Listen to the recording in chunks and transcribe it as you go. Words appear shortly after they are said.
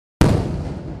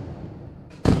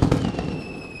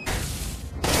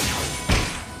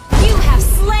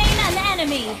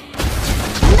enemy!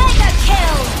 Mega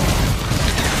kill!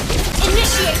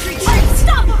 Initiate retreat!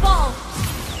 Unstoppable!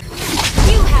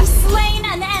 You have slain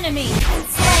an enemy!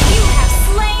 You have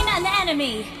slain an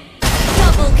enemy!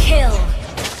 Double kill!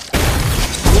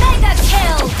 Mega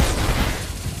kill!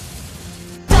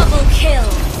 Double kill!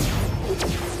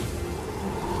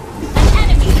 An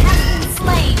enemy has been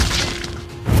slain!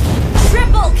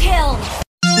 Triple kill!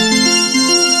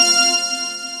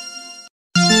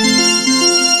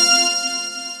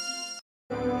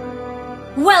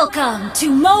 Welcome to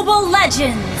Mobile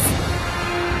Legends!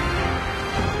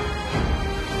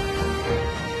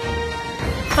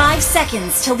 5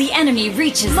 seconds till the enemy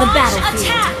reaches the battlefield.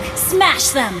 Attack! Smash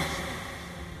them!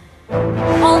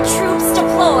 All troops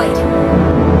deployed!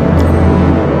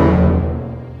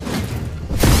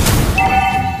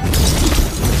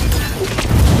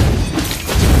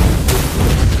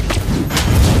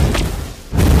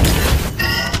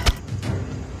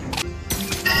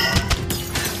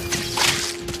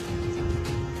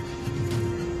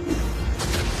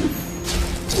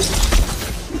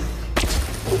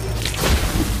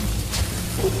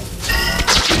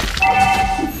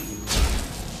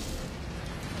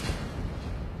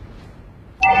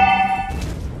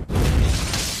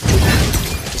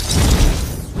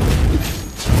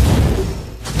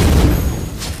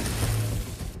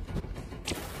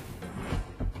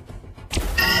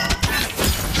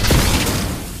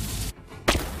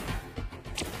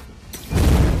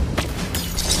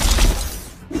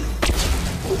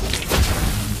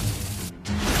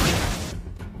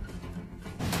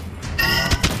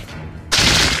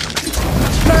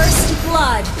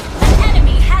 Blood. An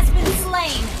enemy has been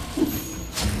slain.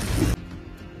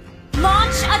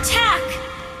 Launch attack.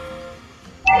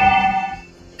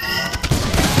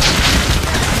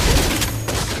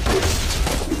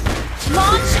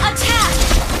 Launch attack.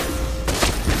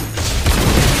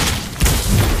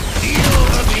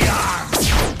 Yield of the arms.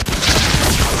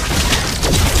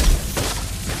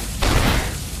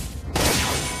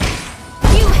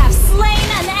 You have slain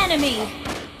an enemy.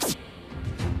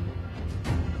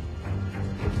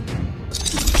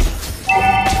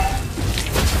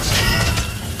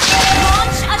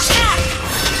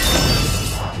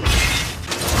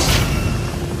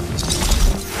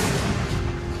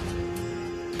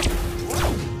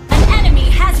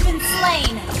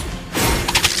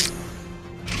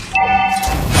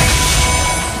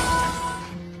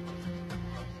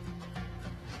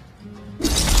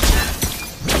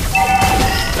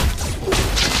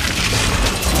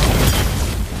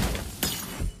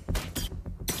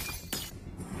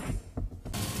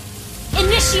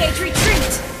 Initiate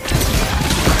retreat!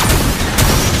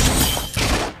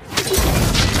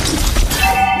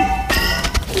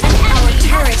 Our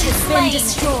turret has been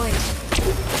destroyed.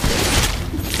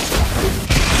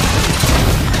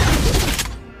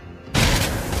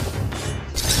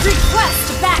 Request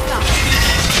backup!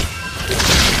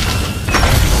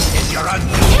 If you're un-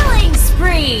 Killing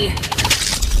spree!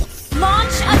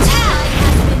 Launch attack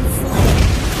has been slain.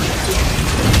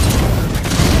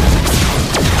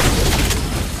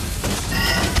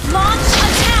 Launch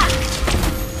attack!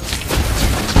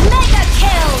 Mega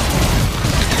kill!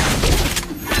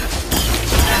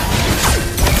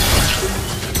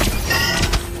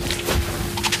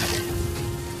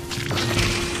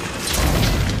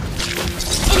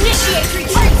 Initiate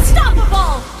retreat!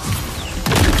 Unstoppable!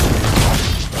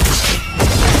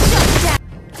 Shut down!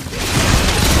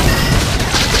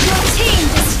 Your team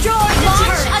destroyed the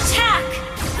turret! Launch attack!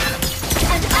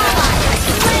 An ally has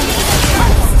slain!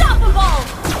 Unstoppable!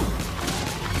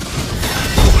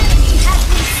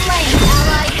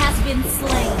 Ally has been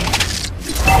slain.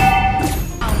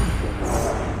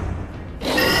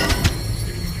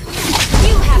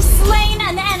 You have slain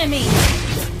an enemy.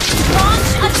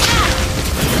 Launch attack.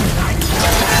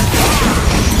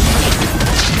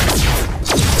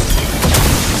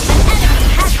 An enemy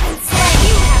has been slain.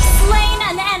 You have slain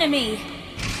an enemy.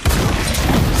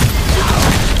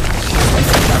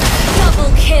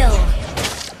 Double kill.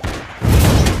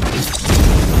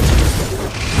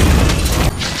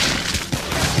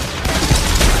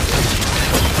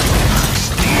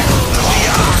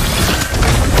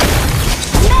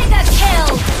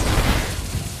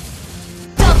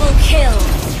 Kill!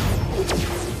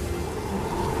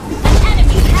 An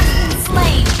enemy has been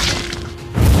slain!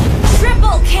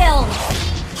 Triple kill!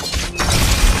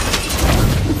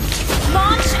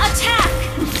 Launch attack!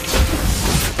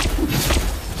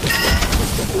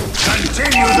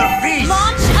 Continue the feast!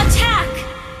 Launch attack!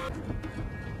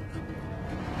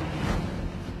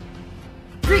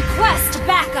 Request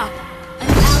backup! An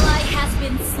ally has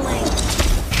been slain.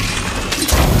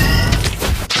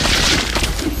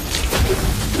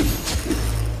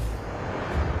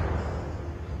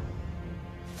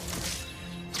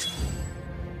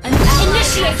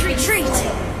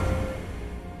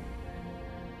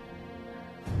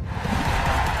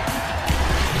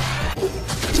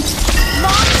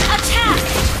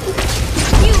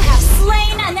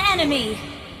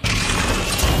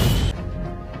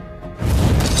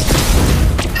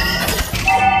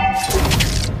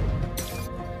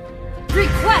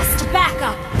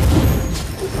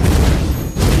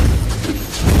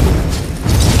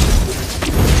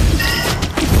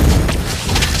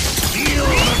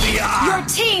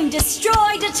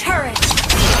 the turret!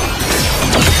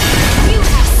 You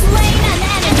have slain an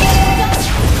enemy!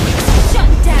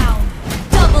 Shut down!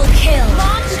 Double kill!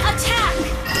 Launch attack!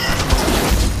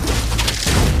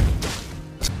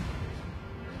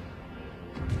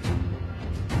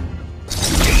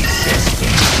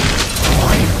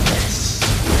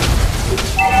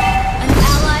 An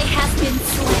ally has been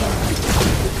slain.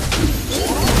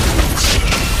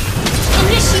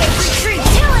 Initiate retreat!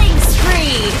 Killing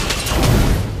spree!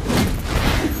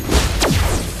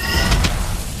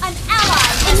 An ally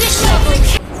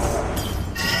initiate!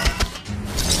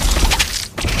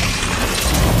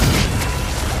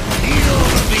 Heal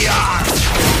the arm.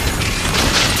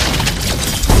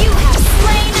 You have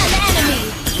slain an enemy!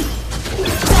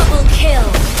 Double kill!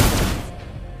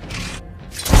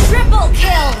 Triple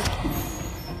kill!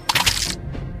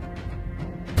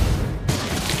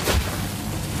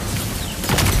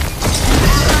 An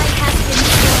ally has been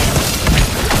slain.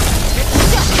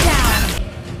 Shut down!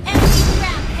 Enemy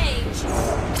rampage!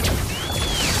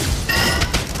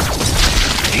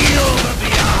 Heal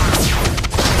the arm.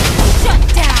 Shut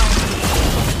down!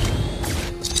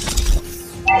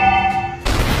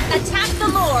 Attack the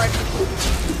Lord!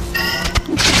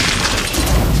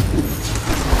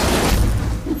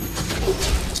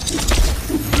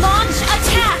 Launch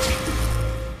attack!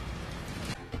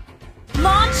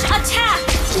 Launch attack!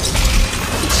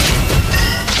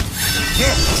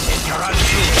 This is your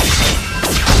undoing.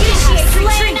 You have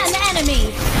slain an enemy!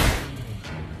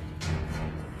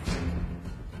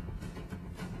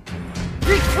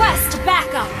 Request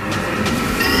backup!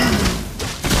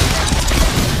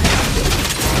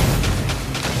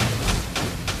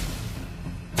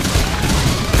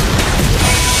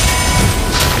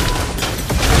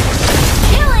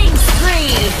 Killing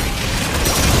spree!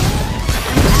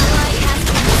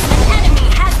 An enemy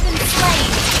has been slain!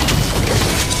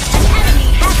 An enemy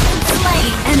has been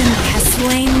slain! Enemy has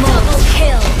slain double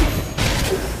kill!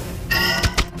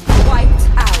 Wiped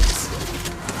out!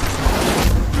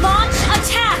 Launch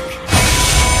attack!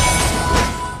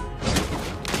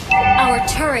 Our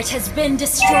turret has been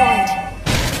destroyed!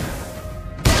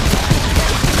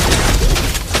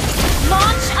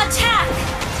 Launch attack!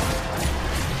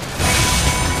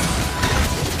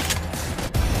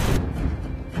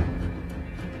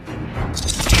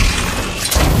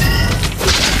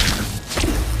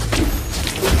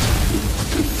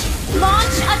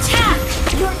 Launch attack!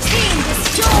 Your team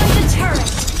destroyed the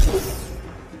turret!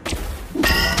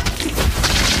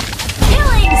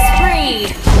 Killing spree!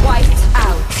 Wiped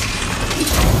out!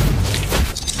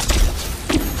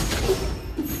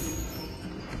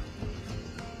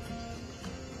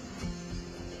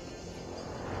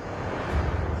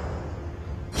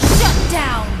 Shut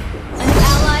down! An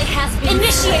ally has been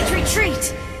initiate retreat!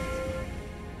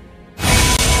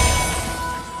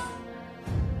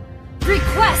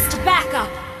 Request backup!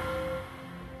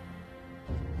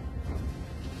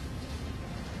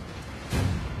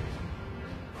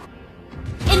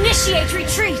 Initiate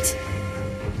retreat!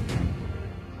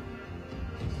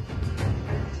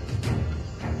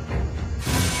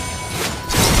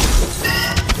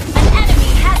 An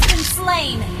enemy has been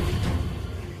slain!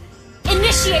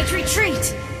 Initiate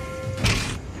retreat!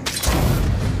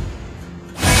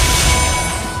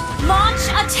 Launch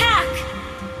attack!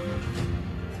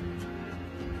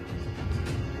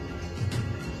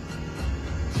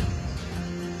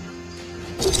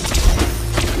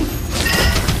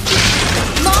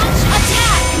 Launch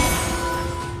attack!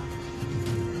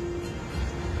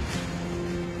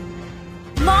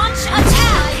 Launch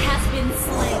attack has been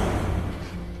slain.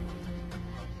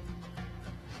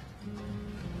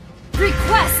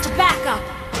 Request backup.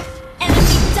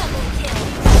 Enemy double kill.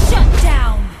 Shut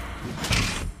down.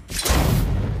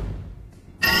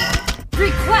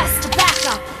 Request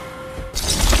backup.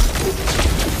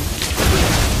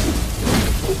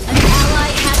 An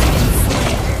ally has been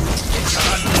slain. It's your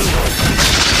undoing.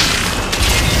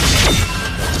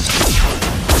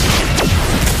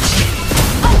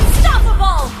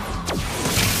 Unstoppable!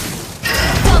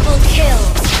 Double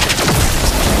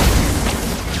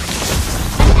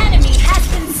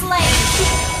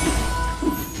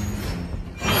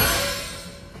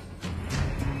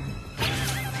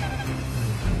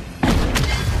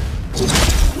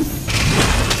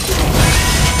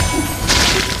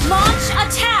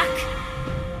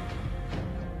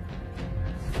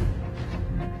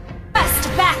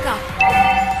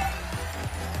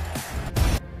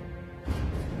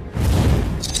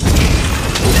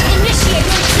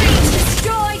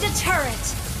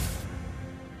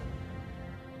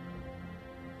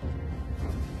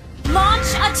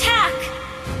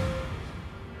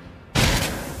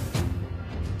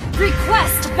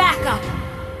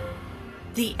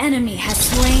The enemy has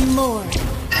slain Lord.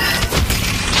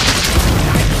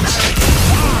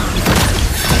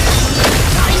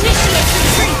 Initiate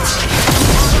retreat!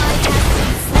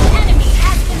 An enemy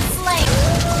has been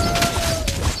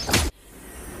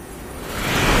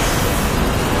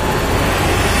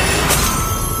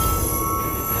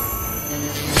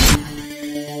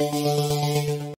slain!